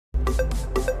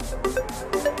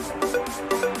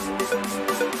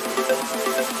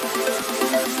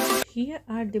here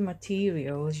are the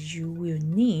materials you will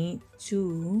need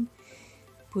to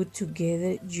put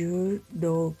together your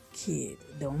doll kit.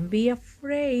 Don't be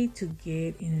afraid to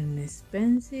get an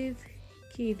expensive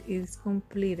kit. It's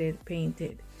completed,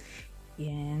 painted,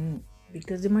 and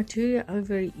because the material are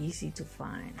very easy to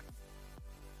find.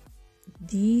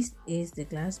 This is the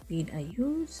glass bead I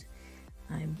use.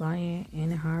 I buy it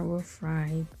in Harbor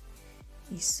Freight.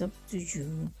 It's up to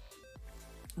you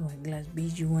what glass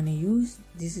bead you want to use.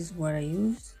 This is what I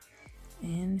use,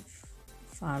 and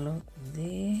follow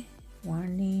the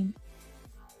warning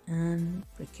and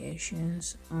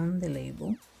precautions on the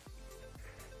label.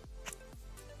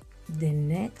 The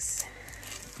next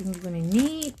thing you're gonna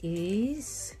need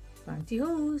is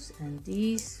pantyhose, and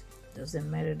this doesn't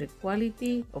matter the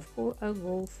quality. Of course, I'll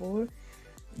go for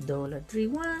Dollar Tree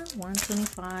one,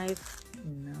 $1.25.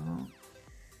 No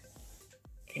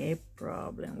a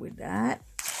problem with that.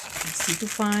 Easy to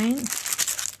find.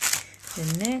 The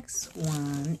next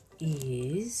one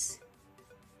is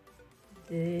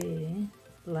the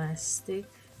plastic.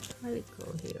 How do you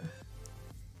call here?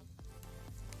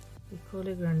 We call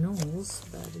it granules,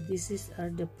 but this are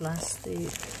the plastic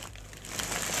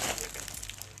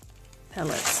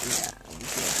pellets.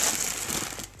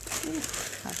 Yeah,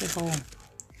 happy home.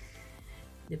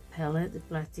 The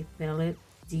plastic pellet.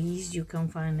 These you can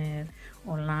find it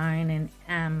online in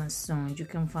Amazon. You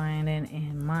can find it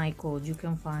in Michael. You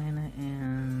can find it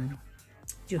in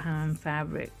Johann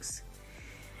Fabrics.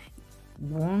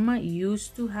 Walmart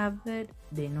used to have it.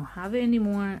 They don't have it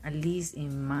anymore, at least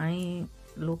in my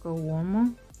local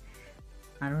Walmart.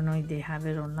 I don't know if they have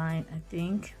it online, I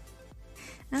think.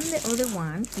 And the other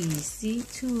one, easy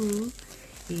too,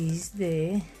 is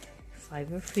the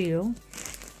fiber fill.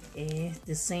 It's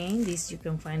the same. This you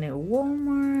can find it at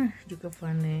Walmart. You can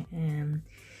find it in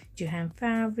Johann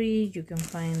Fabric. You can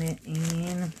find it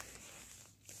in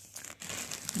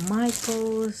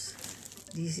Michael's.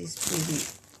 This is pretty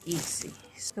easy.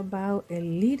 It's about a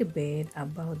little bit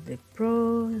about the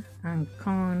pros and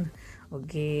cons of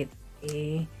get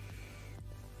a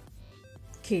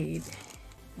kit,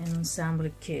 an ensemble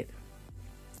kit.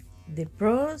 The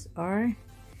pros are,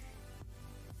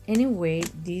 anyway,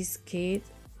 this kit,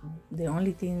 the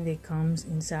only thing that comes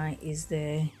inside is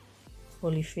the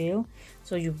polyfill,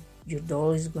 so your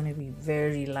doll is going to be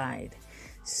very light.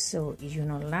 So if you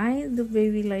don't like the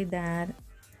baby like that,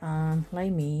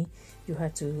 like me, you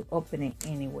have to open it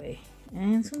anyway,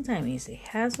 and sometimes it's a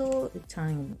hassle, a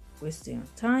time wasting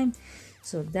time.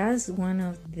 So that's one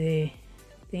of the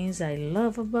things I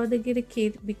love about the get a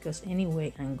kit, because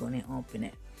anyway I'm gonna open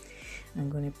it, I'm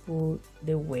gonna put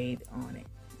the weight on it.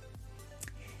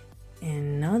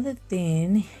 Another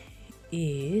thing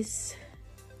is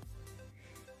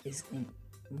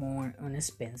more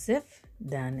inexpensive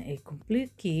than a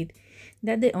complete kit,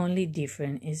 that the only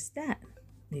difference is that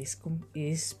this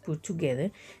is put together,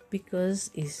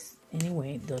 because it's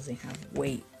anyway doesn't have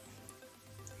weight.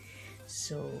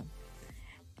 So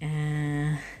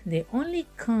the only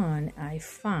con I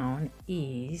found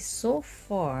is so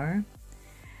far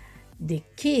the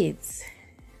kits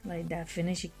like that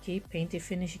finished kit, painted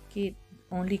finished kit,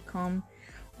 only come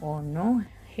or no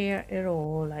hair at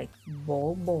all, like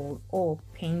ball or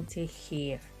painted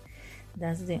hair.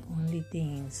 That's the only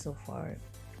thing so far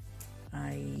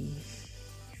I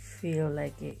feel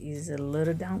like it is a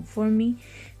little down for me,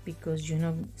 because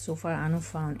so far I don't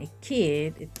found a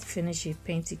kit, a finished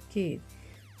painted kit,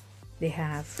 they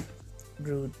have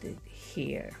rooted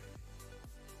hair.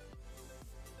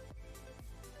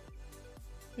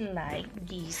 Like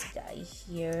this guy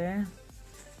here,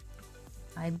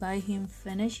 I buy him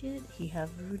finished, he have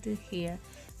rooted hair,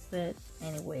 but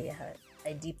anyway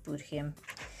I did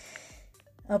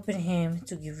open him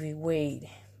to give it weight,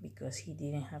 because he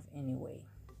didn't have any weight.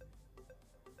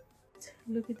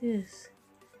 Look at this.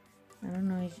 I don't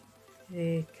know if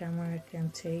the camera can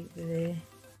take the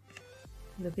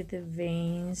look at the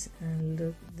veins, and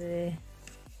look the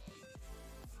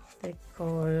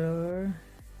color.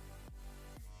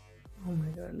 Oh my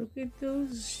god, look at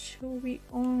those showy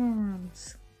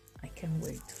arms. I can't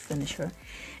wait to finish her.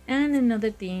 And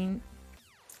another thing,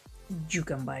 you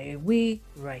can buy a wig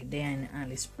right there in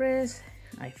AliExpress.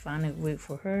 I found a wig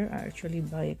for her. I actually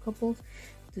buy a couple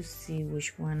to see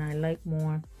which one I like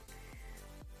more,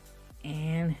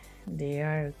 and they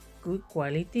are good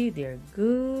quality, they're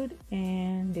good,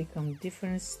 and they come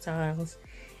different styles,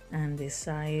 and the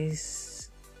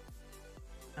size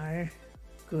are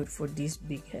good for these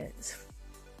big heads.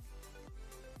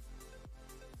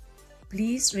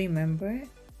 Please remember,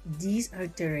 these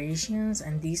alterations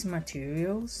and these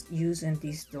materials used in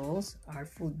these dolls are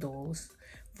for dolls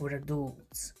for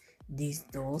adults. These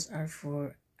dolls are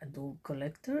for adult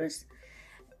collectors.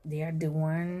 They are the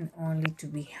one only to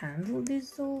be handled.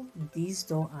 These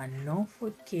dolls are not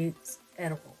for kids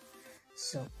at all.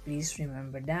 So please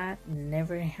remember that.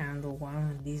 Never handle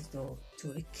one of these dolls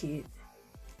to a kid.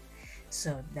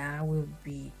 So that will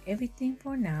be everything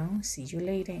for now. See you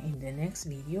later in the next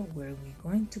video where we're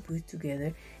going to put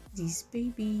together this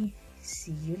baby.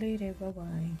 See you later. Bye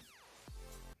bye.